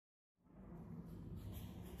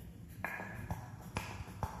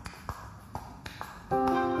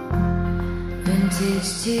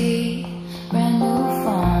Vintage tea, brand new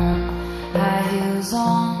phone, high heels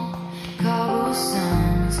on,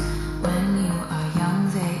 cobblestones. When you are young,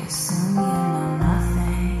 they assume you know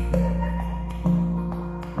nothing.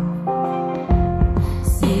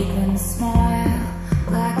 Sequin smile,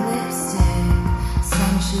 black lipstick,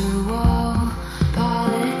 sensual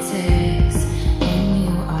politics. When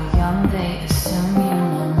you are young, they assume you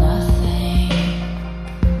know nothing.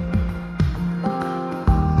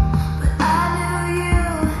 But I knew you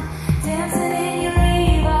dancing in your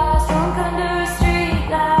Levi's, drunk under a street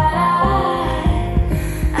light.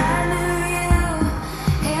 I knew you,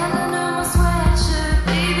 hand under my sweatshirt,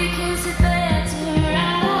 baby kiss it better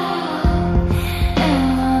right. And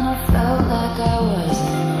when I felt like I was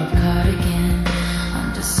in an old cardigan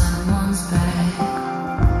under someone's back,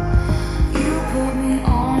 you put me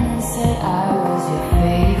on and said I was your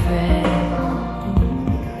favorite.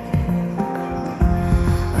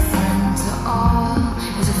 A friend to all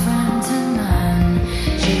is a friend to none.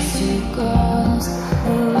 Chase two girls,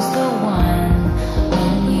 lose the one.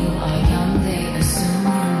 When you are young, they assume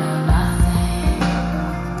you know nothing.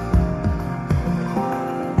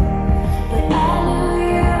 But I knew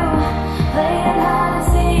you, playing hide and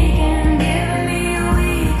seek and giving me a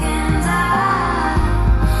weekend eye.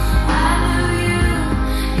 I knew you,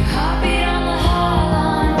 your heartbeat on the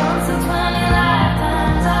highline, once in 20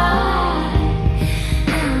 lifetimes.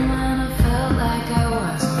 And when I felt like I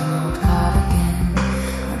was an old cardigan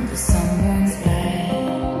under someone's bed,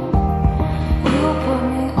 you put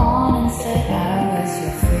me on and said I was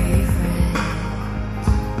your favorite.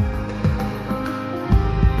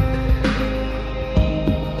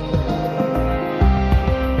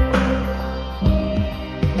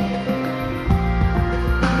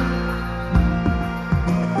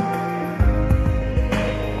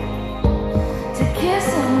 To kiss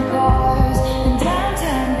in cars and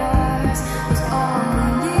downtown bars was all we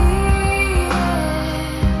needed.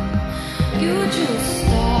 You drew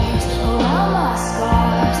stars around my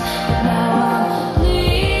scars, but now I'm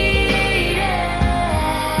bleeding.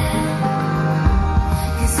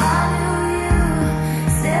 'Cause I knew you,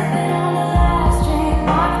 sipping on the last drink,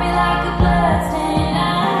 marked me like a bloodstain.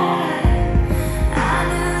 I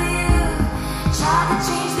knew you, tried to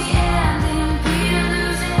change the air.